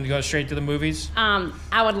 Hollywood. Going to go straight to the movies?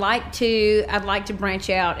 I'd like to branch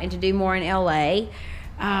out and to do more in LA.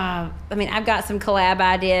 I've got some collab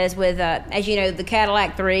ideas with, as you know, the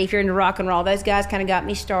Cadillac 3, if you're into rock and roll, those guys kind of got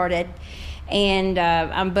me started. And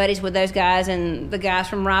I'm buddies with those guys and the guys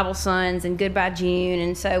from Rival Sons and Goodbye June.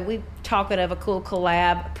 And so we're talking of a cool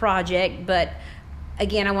collab project. But,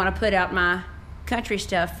 again, I want to put out my country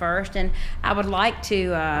stuff first. And I would like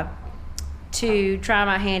to try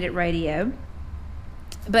my hand at radio.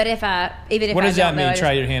 But what does that mean,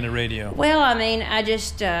 try your hand at radio? Well, I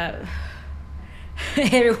just...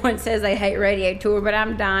 everyone says they hate radio tour, but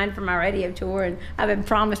I'm dying for my radio tour, and I've been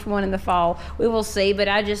promised one in the fall. We will see, but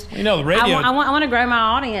I just... the radio... I want to grow my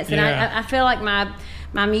audience, and Yeah. I feel like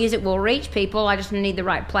my music will reach people. I just need the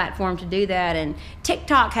right platform to do that, and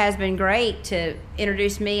TikTok has been great to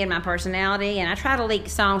introduce me and my personality, and I try to leak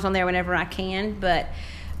songs on there whenever I can, but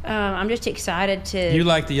I'm just excited to... You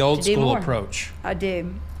like the old school more. approach. I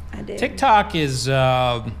do. TikTok is...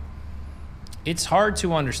 it's hard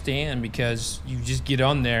to understand because you just get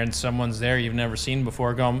on there and someone's there you've never seen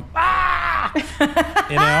before going, ah!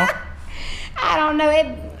 I don't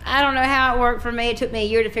know how it worked for me. It took me a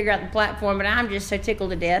year to figure out the platform, but I'm just so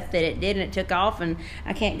tickled to death that it did and it took off, and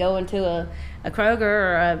I can't go into a Kroger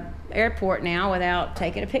or a airport now without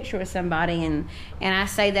taking a picture with somebody, and I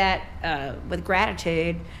say that with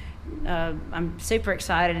gratitude. I'm super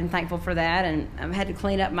excited and thankful for that, and I've had to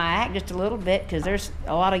clean up my act just a little bit because there's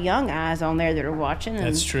a lot of young eyes on there that are watching. And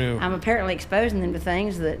That's true. I'm apparently exposing them to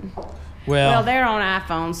things that, well they're on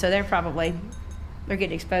iPhones, so they're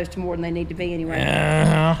getting exposed to more than they need to be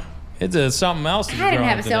anyway. It's something else. I didn't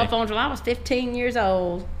have a cell phone until I was 15 years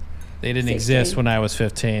old. They didn't 16. exist when I was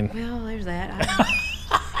 15. Well, there's that.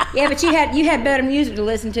 Yeah, but you had better music to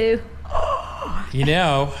listen to.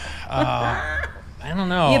 I don't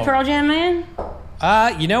know. You a Pearl Jam man?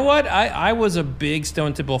 You know what? I was a big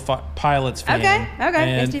Stone Temple Pilots fan. Okay.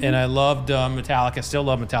 And I loved Metallica. Still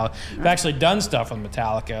love Metallica. I've actually done stuff with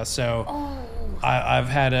Metallica, so I've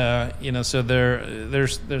had so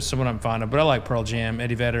there's someone I'm fond of. But I like Pearl Jam.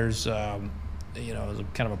 Eddie Vedder's, is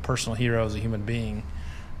kind of a personal hero as a human being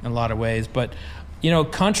in a lot of ways. But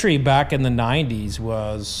country back in the '90s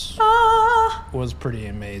was pretty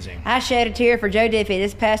amazing. I shed a tear for Joe Diffie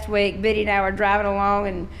this past week. Biddy and I were driving along,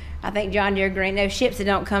 and I think John Deere Green, those ships that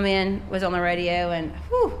don't come in, was on the radio, and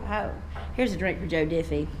here's a drink for Joe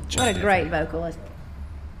Diffie. What a great vocalist.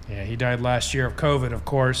 Yeah, he died last year of COVID, of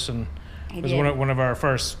course, and it was one of our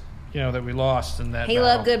first, that we lost in that. He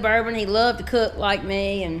loved good bourbon. He loved to cook like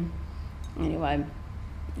me, and anyway,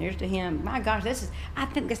 here's to him. My gosh, I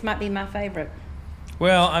think this might be my favorite.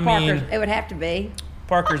 Well, Parker's, it would have to be.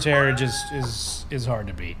 Parker's heritage is hard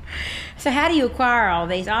to beat. So how do you acquire all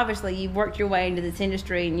these? Obviously, you've worked your way into this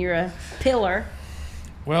industry, and you're a pillar.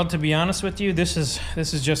 Well, to be honest with you, this is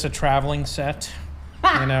just a traveling set,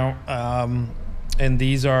 and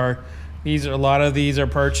these are a lot of these are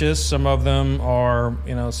purchased. Some of them are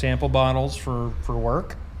sample bottles for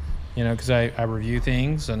work, because I review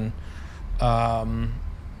things, and and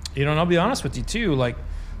I'll be honest with you too. Like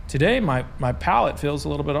today, my palate feels a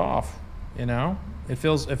little bit off. It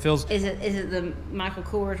feels. Is it the Michael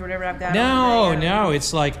Kors or whatever I've got? No.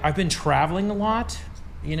 It's like I've been traveling a lot,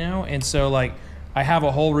 and so like I have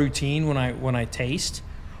a whole routine when I taste,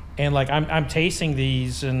 and like I'm tasting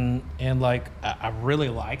these and like I really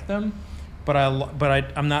like them, but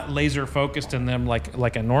I'm not laser focused in them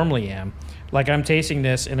like I normally am. Like I'm tasting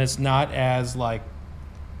this and it's not as like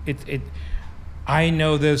it. I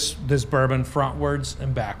know this bourbon frontwards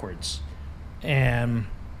and backwards, and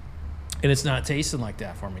it's not tasting like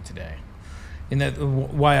that for me today. And that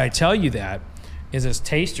why I tell you that is as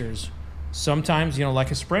tasters, sometimes,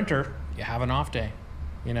 like a sprinter, you have an off day.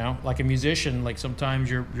 Like a musician, like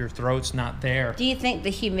sometimes your throat's not there. Do you think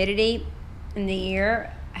the humidity in the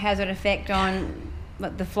air has an effect on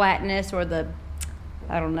the flatness or the,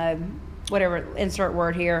 I don't know, whatever, insert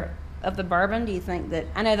word here, of the bourbon? Do you think that,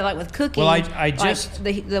 I know that like with cooking, well, I just,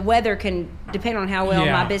 like the weather can depend on how well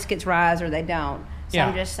my biscuits rise or they don't. So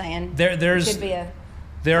I'm just saying there could be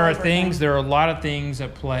there are a lot of things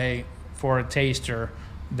that play for a taster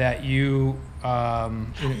that you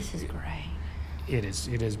this is great. It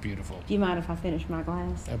is beautiful. Do you mind if I finish my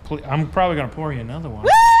glass? I'm probably going to pour you another one.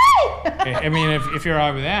 I mean, if you're all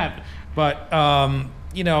right with that. But I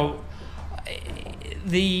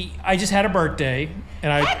just had a birthday,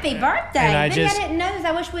 Happy birthday! And I Maybe I didn't know this.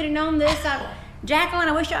 I wish we'd have known this. Jacqueline,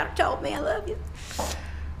 I wish y'all had told me. I love you.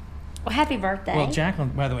 Well, happy birthday. Well, Jacqueline,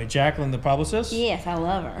 by the way, Jacqueline, the publicist. Yes, I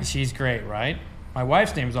love her. She's great, right? My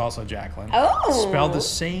wife's name is also Jacqueline. Oh. Spelled the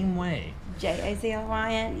same way.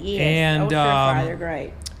 Jaclyn. Yes. And they're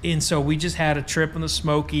great. And so we just had a trip in the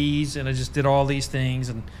Smokies, and I just did all these things,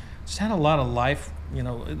 and just had a lot of life. You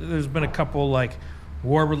know, there's been a couple like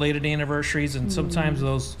war-related anniversaries, and sometimes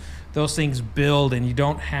those things build, and you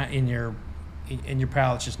don't have in your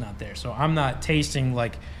palate's just not there. So I'm not tasting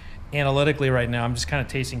like analytically right now. I'm just kind of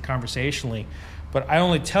tasting conversationally. But I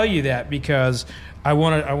only tell you that because I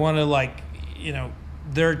want to like, you know,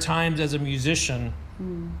 there are times as a musician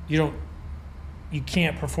you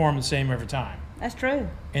can't perform the same every time. That's true.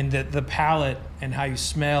 And the palate and how you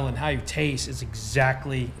smell and how you taste is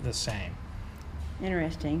exactly the same.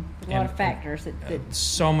 Interesting. There's a lot of factors that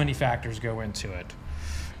so many factors go into it.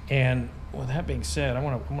 And with that being said, I'm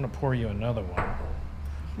gonna pour you another one.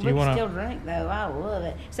 We can still drink though. I love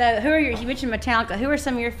it. So you mentioned Metallica. Who are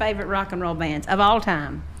some of your favorite rock and roll bands of all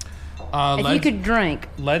time? If you could drink.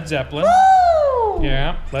 Led Zeppelin. Woo!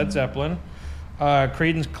 Yeah, Led Zeppelin.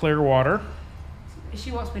 Creedence Clearwater.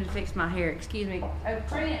 She wants me to fix my hair. Excuse me. Oh,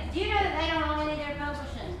 Creedence. Do you know that they don't own any of their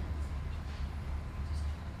publishing?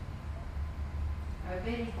 Oh,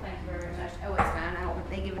 Betty, thank you very much. Oh, it's fine. I don't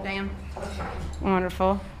think they give a damn.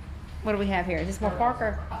 Wonderful. What do we have here? Is this more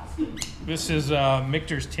Parker? This is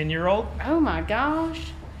Michter's 10-year-old. Oh my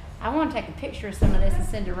gosh. I want to take a picture of some of this and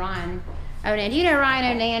send to Ryan Onan. Do you know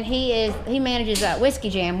Ryan Onan? He manages Whiskey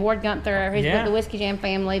Jam. Ward Gunther, he's with the Whiskey Jam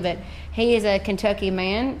family, but he is a Kentucky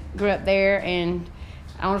man. Grew up there, and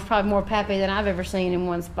I was probably more pappy than I've ever seen in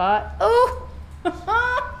one spot. Oh.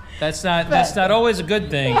 That's not always a good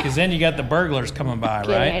thing, because then you got the burglars coming by,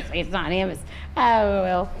 right? It's not him. It's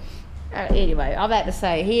well. Anyway, all that to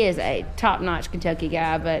say, he is a top-notch Kentucky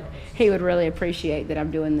guy, but he would really appreciate that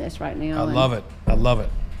I'm doing this right now. I love it. I love it.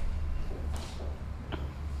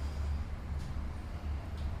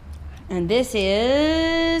 And this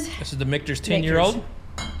is the Michter's 10-year-old.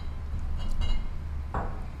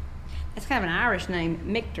 That's kind of an Irish name,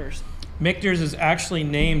 Michter's. Michter's is actually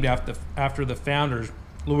named after the founders,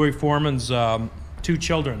 Louis Foreman's two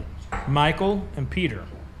children, Michael and Peter.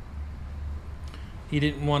 He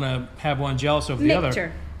didn't want to have one jealous of the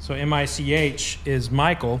other. So M-I-C-H is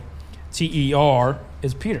Michael, T-E-R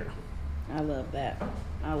is Peter. I love that.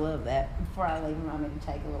 I love that. Before I leave him, I'm going to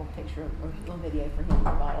take a little picture or a little video for him in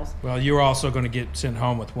the bottles. Well, you're also going to get sent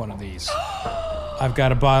home with one of these. I've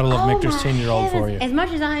got a bottle of Michter's 10-year-old for you. As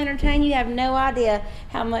much as I entertain you, have no idea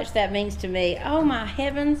how much that means to me. Oh, my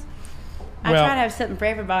heavens. I try to have something for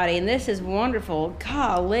everybody, and this is wonderful.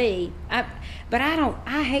 Golly. I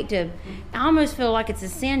almost feel like it's a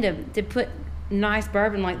sin to put nice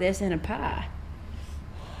bourbon like this in a pie.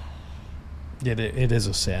 It is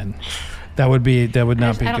a sin. That would not be good.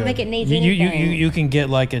 I don't think it needs anything. You can get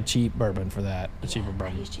like a cheap bourbon for that. A cheaper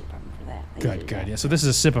bourbon. I use cheap bourbon for that. Good. Yeah. So this is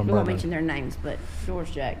a sipping bourbon. We won't mention their names, but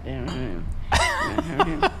George Jack.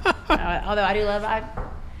 Although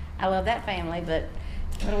I love that family, but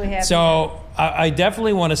what do we have? So I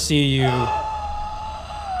definitely want to see you.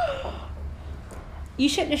 You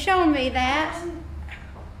shouldn't have shown me that.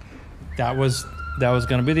 That was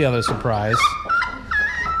going to be the other surprise.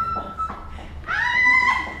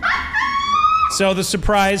 So the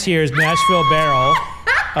surprise here is Nashville Barrel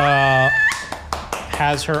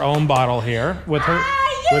has her own bottle here with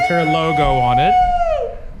her logo on it,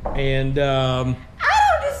 and I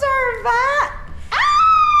don't deserve that.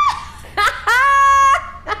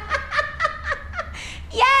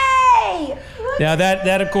 Yay! Now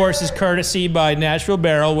that of course is courtesy by Nashville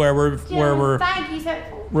Barrel, where we're thank you, sir.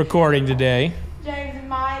 Recording today. James and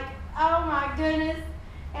Mike. Oh my goodness,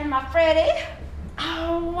 and my Freddie.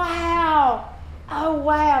 Oh wow. Oh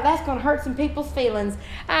wow, that's gonna hurt some people's feelings.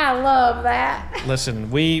 I love that.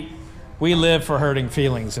 Listen, we live for hurting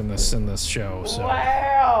feelings in this show. So.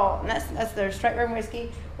 Wow, that's their straight rum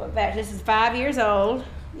whiskey. What batch? This is 5 years old.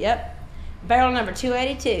 Yep, barrel number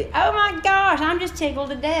 282. Oh my gosh, I'm just tickled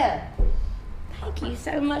to death. Thank you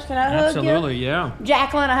so much. Can I hug you? Absolutely, yeah.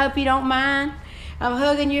 Jacqueline, I hope you don't mind. I'm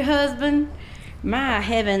hugging your husband. My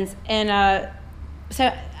heavens, and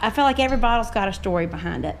so I feel like every bottle's got a story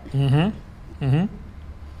behind it. Mm-hmm. Mm-hmm.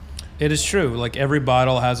 It is true. Like every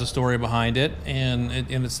bottle has a story behind it, and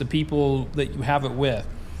it's the people that you have it with.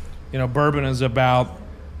 You know, bourbon is a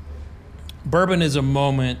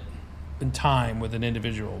moment in time with an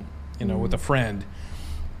individual. You know, with a friend,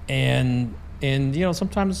 and you know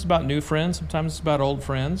sometimes it's about new friends, sometimes it's about old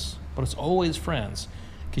friends, but it's always friends.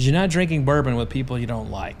 because you're not drinking bourbon with people you don't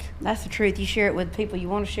like. That's the truth. You share it with people you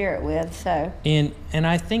want to share it with. So. And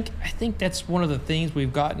I think that's one of the things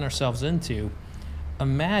we've gotten ourselves into.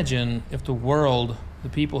 Imagine if the world, the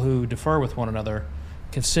people who differ with one another,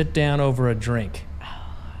 can sit down over a drink.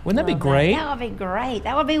 Wouldn't that be great? That would be great.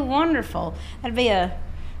 That would be wonderful. That'd be a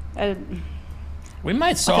we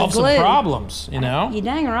might solve some problems, you know? You're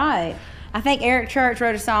dang right. I think Eric Church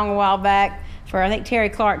wrote a song a while back I think Terry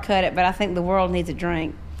Clark cut it, but I think the world needs a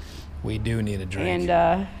drink. We do need a drink.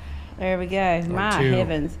 And there we go. My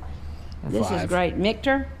heavens. This is great.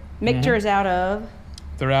 Michter is out of?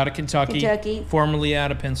 They're out of Kentucky. Formerly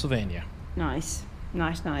out of Pennsylvania. Nice.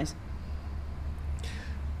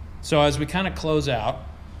 So as we kind of close out,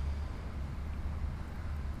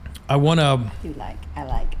 I want to... I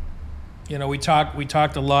like. You know, we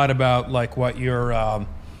talked a lot about like what your,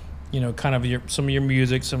 kind of some of your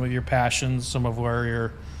music, some of your passions, some of where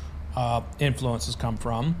your influences come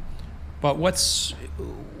from. But what does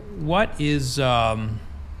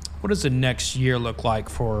the next year look like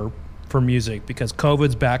for music? Because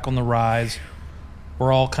COVID's back on the rise.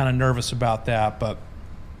 We're all kind of nervous about that, but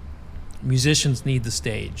musicians need the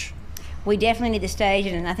stage. We definitely need the stage,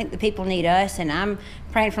 and I think the people need us. And I'm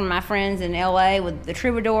praying for my friends in LA with the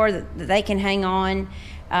Troubadour that they can hang on.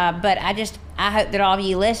 But I hope that all of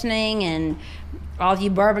you listening and all of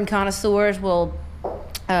you bourbon connoisseurs will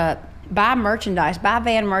buy merchandise, buy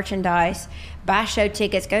band merchandise, buy show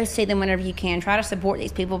tickets, go see them whenever you can. Try to support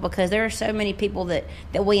these people because there are so many people that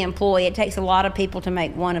we employ. It takes a lot of people to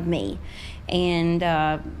make one of me. And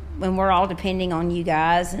when we're all depending on you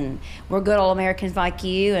guys, and we're good old Americans like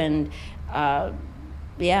you, and I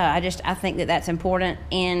think that that's important.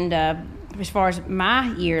 And as far as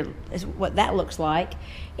my year, is what that looks like.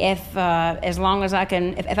 If as long as I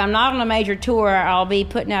can, if I'm not on a major tour, I'll be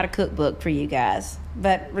putting out a cookbook for you guys.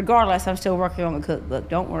 But regardless, I'm still working on the cookbook.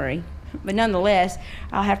 Don't worry. But nonetheless,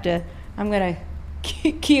 I'm gonna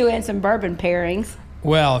cue in some bourbon pairings.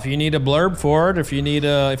 Well, if you need a blurb for it, if you need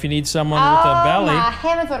someone with a belly. Oh my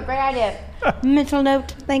heavens, what a great idea! Mental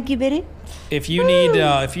note. Thank you, Biddy. If you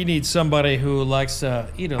need somebody who likes to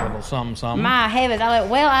eat a little something. My heavens!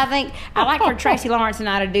 I think I'd like for Tracy Lawrence and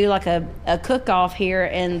I to do like a cook-off here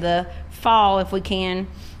in the fall if we can,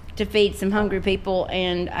 to feed some hungry people.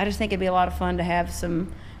 And I just think it'd be a lot of fun to have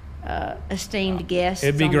some esteemed guests.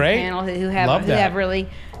 It'd be great. On the panel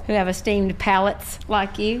who have esteemed palates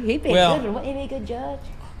like you. He'd be a good judge.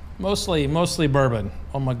 Mostly bourbon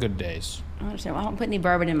on my good days. I understand. Well, I don't put any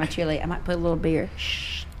bourbon in my chili. I might put a little beer.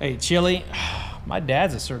 Hey, chili. My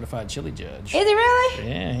dad's a certified chili judge. Is he really?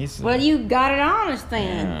 Yeah, he's. Well, you got it honest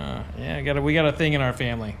then. Yeah. We got a thing in our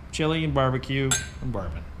family: chili and barbecue and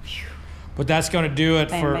bourbon. But that's going to do it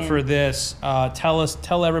for this.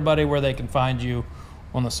 Tell everybody where they can find you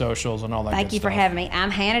on the socials and all that. Thank you stuff. for having me.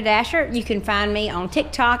 I'm Hannah Dasher. You can find me on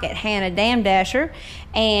TikTok at Hannah Damn Dasher,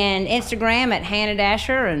 and Instagram at Hannah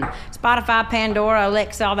Dasher, and Spotify, Pandora,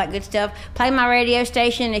 Alexa, all that good stuff. Play my radio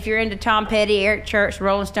station if you're into Tom Petty, Eric Church,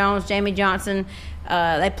 Rolling Stones, Jamie Johnson.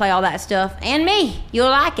 They play all that stuff. And me. You'll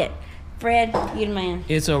like it. Fred, you the man.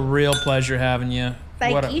 It's a real pleasure having you.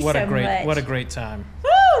 Thank you so much. What a great time.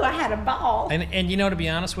 Woo! I had a ball. And to be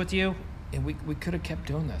honest with you, we could have kept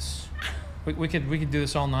doing this. We could do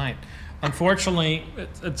this all night. Unfortunately,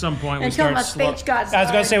 at some point we start. Until my speech got slurred. I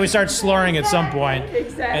was going to say we start slurring at some point,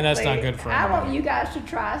 exactly. And that's not good for everybody. I want you guys to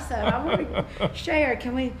try some. I want to share.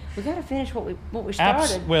 Can we got to finish what we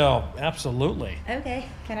started. Absolutely. Okay.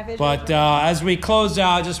 Can I finish? But as we close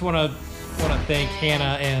out, I just want to thank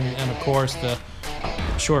Hannah and of course the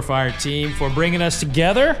Surefire team for bringing us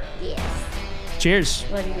together. Yes. Cheers.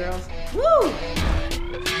 Love you, girls. Woo!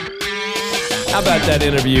 How about that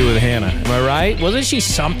interview with Hannah? Am I right? Wasn't she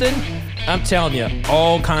something? I'm telling you,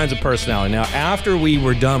 all kinds of personality. Now, after we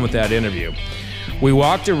were done with that interview, we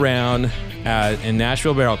walked around in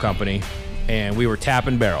Nashville Barrel Company, and we were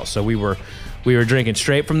tapping barrels. So we were drinking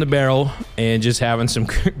straight from the barrel and just having some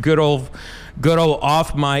good old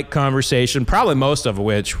off mic conversation. Probably most of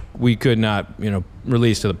which we could not,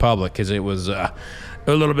 release to the public because it was a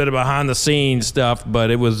little bit of behind the scenes stuff. But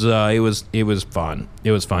it was fun.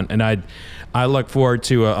 It was fun, and I look forward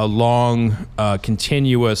to a long,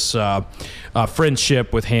 continuous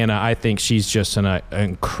friendship with Hannah. I think she's just an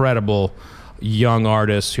incredible young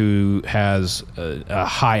artist who has a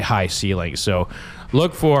high ceiling. So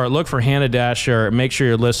look for Hannah Dasher. Make sure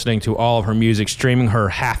you're listening to all of her music, streaming her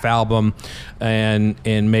half album, and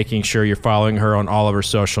making sure you're following her on all of her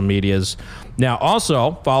social medias. Now,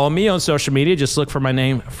 also, follow me on social media. Just look for my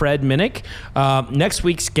name, Fred Minnick. Next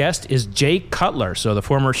week's guest is Jay Cutler, so the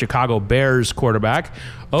former Chicago Bears quarterback,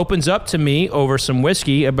 opens up to me over some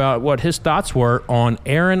whiskey about what his thoughts were on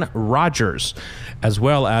Aaron Rodgers, as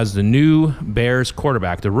well as the new Bears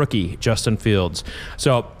quarterback, the rookie, Justin Fields.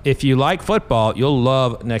 So if you like football, you'll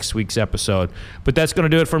love next week's episode. But that's going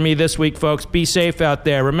to do it for me this week, folks. Be safe out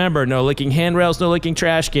there. Remember, no licking handrails, no licking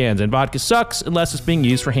trash cans, and vodka sucks unless it's being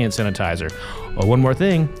used for hand sanitizer. Oh, one more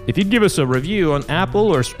thing. If you'd give us a review on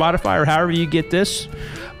Apple or Spotify or however you get this,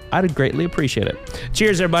 I'd greatly appreciate it.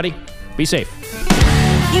 Cheers, everybody. Be safe.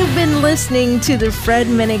 You've been listening to The Fred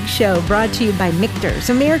Minnick Show, brought to you by Michter's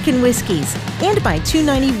American Whiskies and by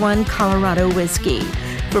 291 Colorado Whiskey.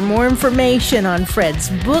 For more information on Fred's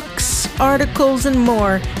books, articles, and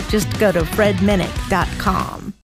more, just go to fredminnick.com.